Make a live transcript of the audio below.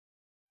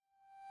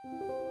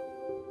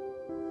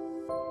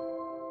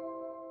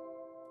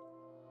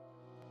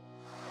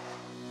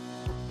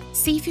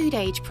Seafood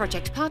Age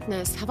project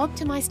partners have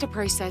optimized a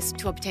process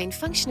to obtain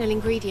functional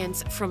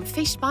ingredients from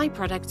fish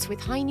byproducts with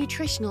high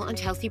nutritional and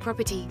healthy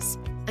properties,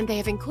 and they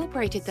have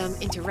incorporated them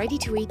into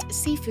ready-to-eat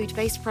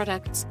seafood-based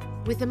products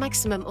with the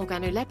maximum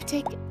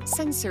organoleptic,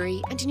 sensory,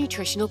 and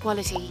nutritional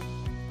quality.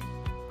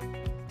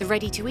 The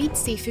ready-to-eat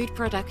seafood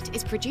product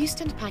is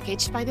produced and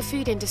packaged by the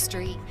food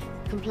industry,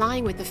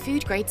 complying with the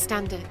food-grade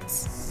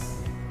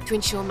standards. To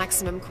ensure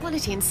maximum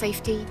quality and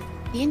safety,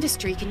 the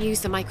industry can use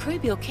the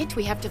Microbial Kit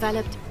we have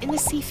developed in the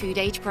Seafood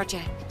Age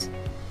project.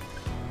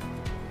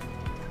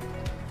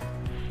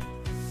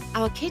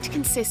 Our kit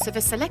consists of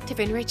a selective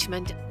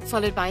enrichment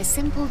followed by a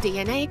simple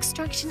DNA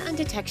extraction and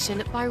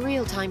detection by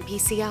real-time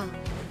PCR.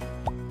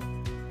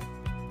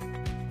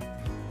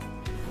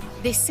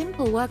 This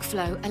simple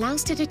workflow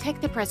allows to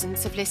detect the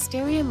presence of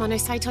Listeria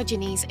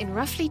monocytogenes in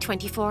roughly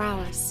 24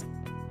 hours.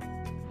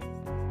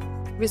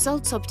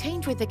 Results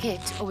obtained with the kit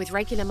or with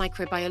regular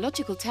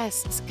microbiological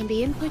tests can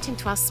be input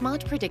into our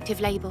Smart Predictive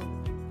Label.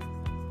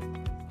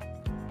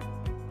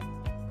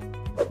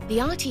 The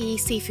RTE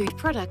seafood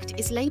product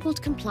is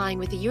labelled complying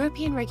with the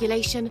European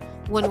Regulation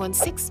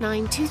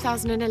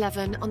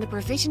 1169/2011 on the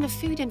provision of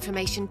food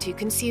information to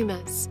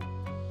consumers.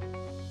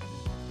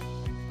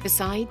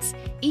 Besides,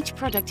 each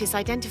product is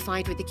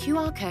identified with a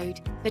QR code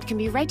that can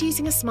be read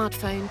using a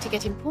smartphone to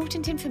get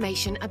important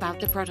information about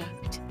the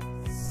product.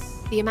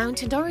 The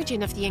amount and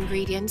origin of the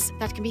ingredients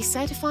that can be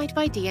certified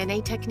by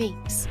DNA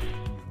techniques,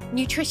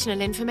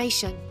 nutritional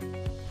information,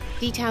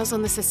 details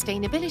on the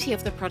sustainability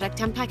of the product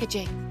and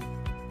packaging,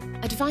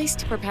 advice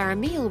to prepare a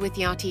meal with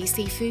the RTE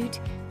seafood,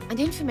 and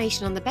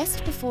information on the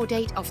best before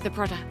date of the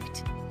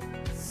product.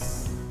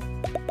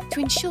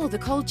 To ensure the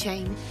cold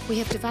chain, we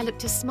have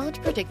developed a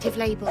Smart Predictive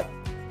Label.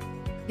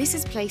 This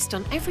is placed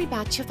on every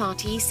batch of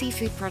RTE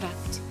seafood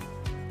product.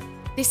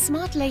 This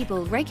smart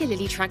label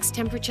regularly tracks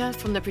temperature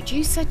from the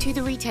producer to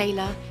the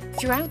retailer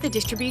throughout the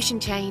distribution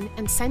chain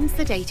and sends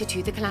the data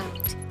to the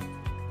cloud.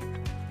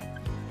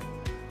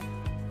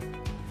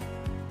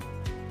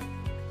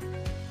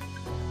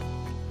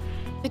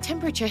 The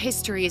temperature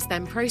history is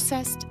then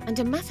processed and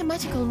a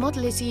mathematical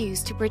model is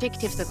used to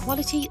predict if the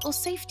quality or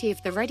safety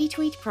of the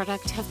ready-to-eat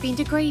product have been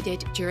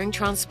degraded during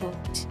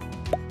transport.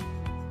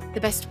 The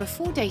best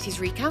before date is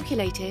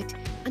recalculated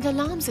and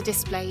alarms are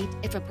displayed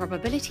if a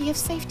probability of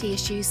safety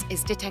issues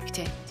is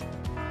detected.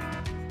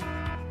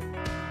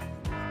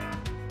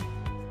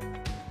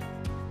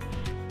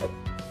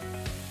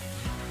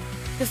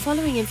 The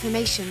following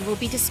information will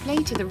be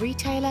displayed to the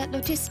retailer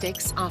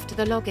logistics after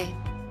the login.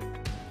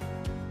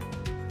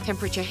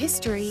 Temperature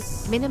history,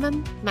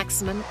 minimum,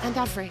 maximum and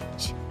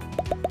average.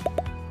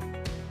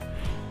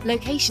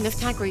 Location of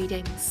tag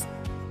readings.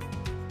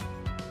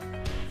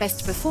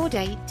 Best before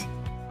date.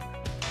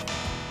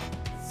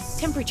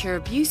 Temperature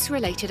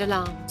abuse-related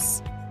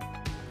alarms.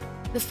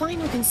 The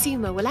final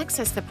consumer will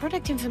access the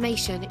product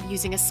information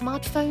using a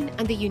smartphone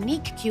and the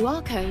unique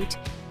QR code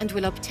and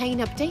will obtain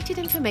updated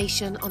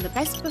information on the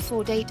best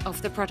before date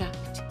of the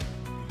product.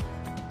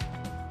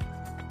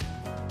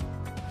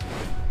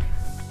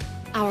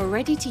 Our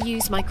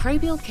ready-to-use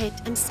Microbial Kit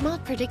and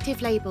Smart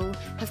Predictive Label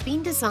have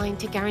been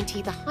designed to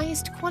guarantee the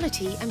highest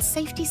quality and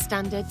safety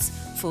standards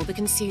for the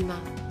consumer.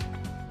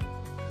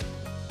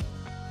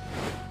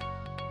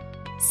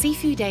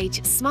 Seafood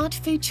Age smart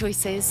food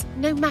choices,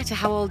 no matter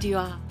how old you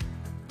are.